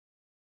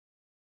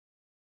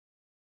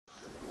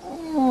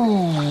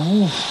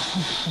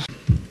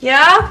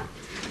Yeah?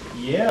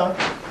 Yeah.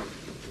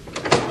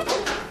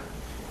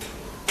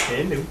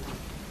 Hello.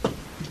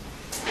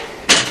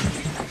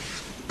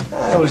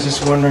 I was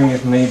just wondering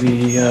if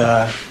maybe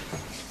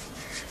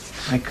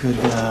I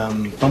could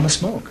bum a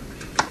smoke.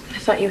 I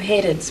thought you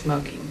hated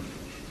smoking.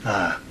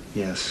 Ah,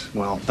 yes.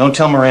 Well, don't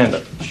tell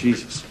Miranda.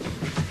 Jesus.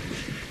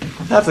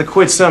 I'll have to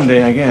quit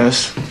someday, I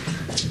guess.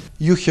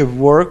 You have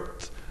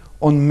worked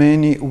on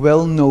many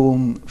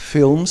well-known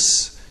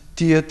films,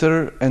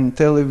 theater and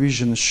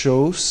television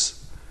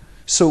shows.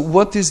 So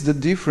what is the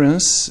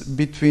difference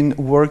between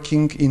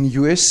working in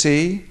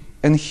USA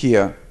and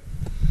here?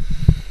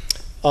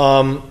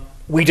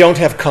 We don't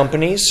have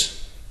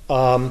companies.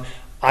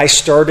 I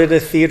started a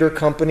theater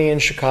company in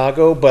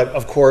Chicago, but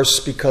of course,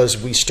 because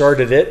we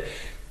started it,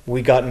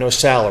 we got no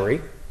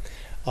salary.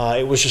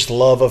 It was just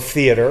love of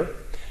theater.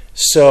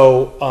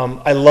 So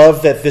I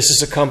love that this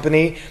is a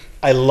company.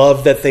 I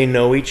love that they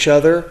know each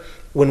other.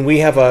 When we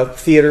have a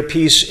theater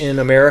piece in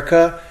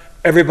America,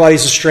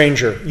 everybody's a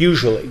stranger,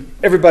 usually.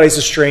 Everybody's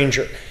a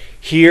stranger.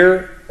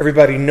 Here,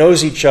 everybody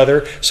knows each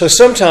other. So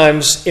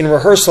sometimes in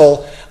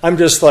rehearsal, I'm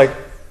just like,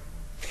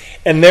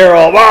 and they're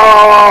all,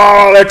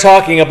 oh, they're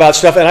talking about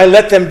stuff. And I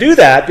let them do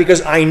that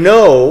because I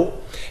know,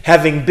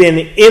 having been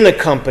in a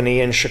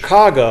company in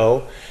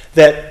Chicago,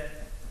 that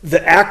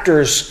the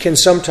actors can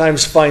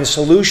sometimes find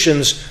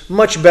solutions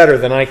much better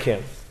than I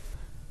can.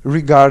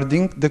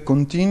 Regarding the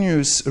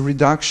continuous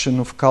reduction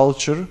of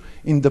culture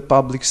in the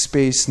public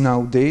space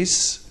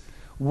nowadays,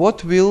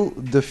 what will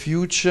the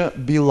future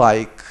be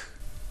like?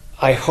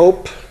 I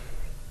hope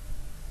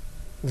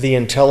the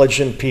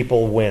intelligent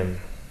people win.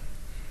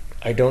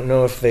 I don't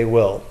know if they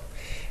will.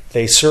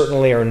 They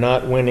certainly are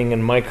not winning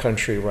in my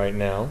country right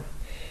now.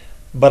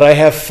 But I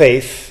have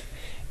faith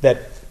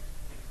that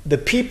the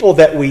people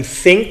that we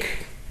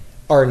think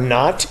are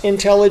not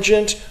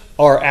intelligent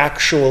are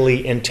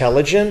actually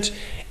intelligent,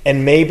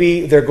 and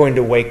maybe they're going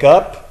to wake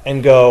up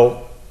and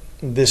go,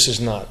 this is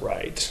not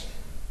right.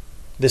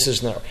 This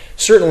is not.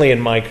 Certainly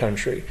in my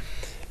country,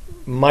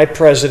 my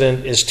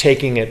president is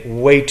taking it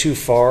way too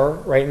far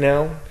right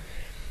now,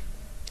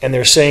 and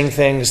they're saying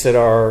things that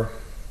are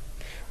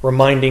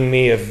reminding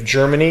me of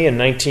Germany in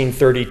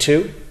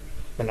 1932,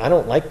 and I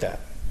don't like that.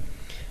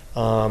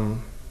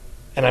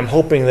 And I'm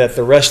hoping that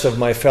the rest of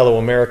my fellow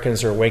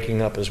Americans are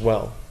waking up as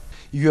well.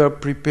 You are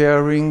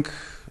preparing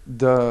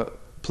the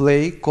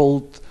play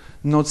called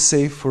Not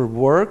Safe for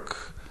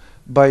Work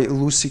by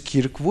Lucy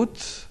Kirkwood,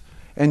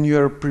 and you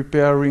are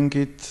preparing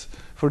it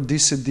for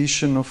this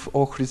edition of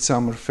Ohrid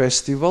Summer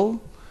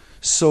Festival.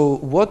 So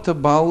what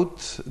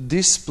about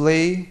this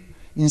play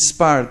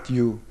inspired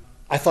you?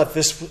 I thought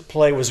this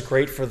play was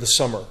great for the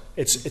summer.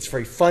 It's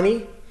very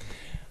funny,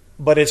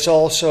 but it's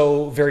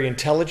also very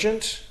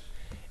intelligent.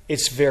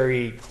 It's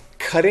very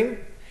cutting,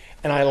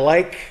 and I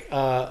like,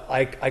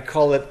 I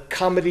call it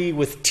comedy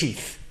with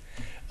teeth.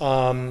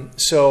 I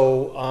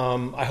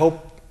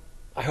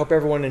hope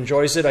everyone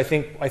enjoys it. I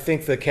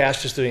think the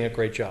cast is doing a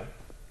great job.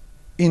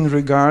 In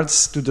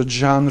regards to the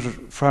genre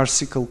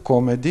farcical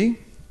comedy,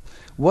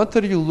 what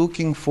are you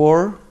looking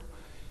for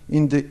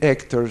in the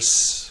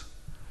actors?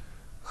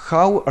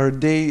 How are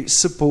they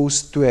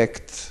supposed to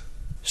act?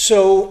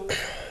 So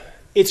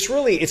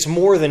it's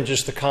more than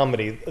just the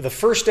comedy. The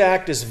first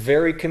act is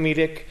very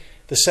comedic.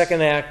 The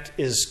second act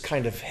is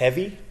kind of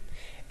heavy.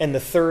 And the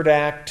third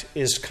act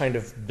is kind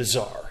of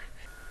bizarre.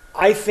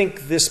 I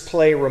think this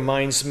play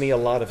reminds me a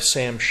lot of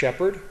Sam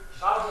Shepard.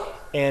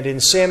 And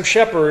in Sam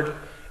Shepard,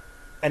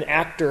 an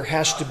actor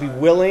has to be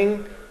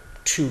willing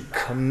to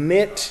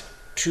commit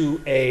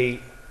to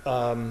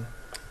an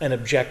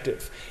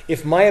objective.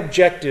 If my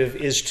objective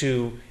is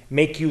to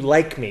make you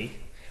like me,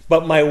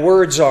 but my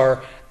words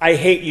are, I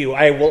hate you,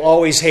 I will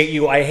always hate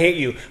you, I hate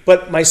you.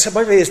 But my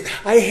subject is,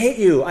 I hate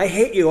you, I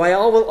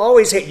will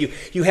always hate you.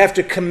 You have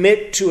to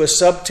commit to a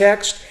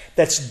subtext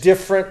that's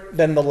different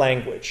than the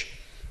language.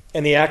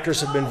 And the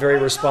actors have been very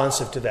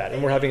responsive to that,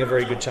 and we're having a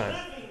very good time.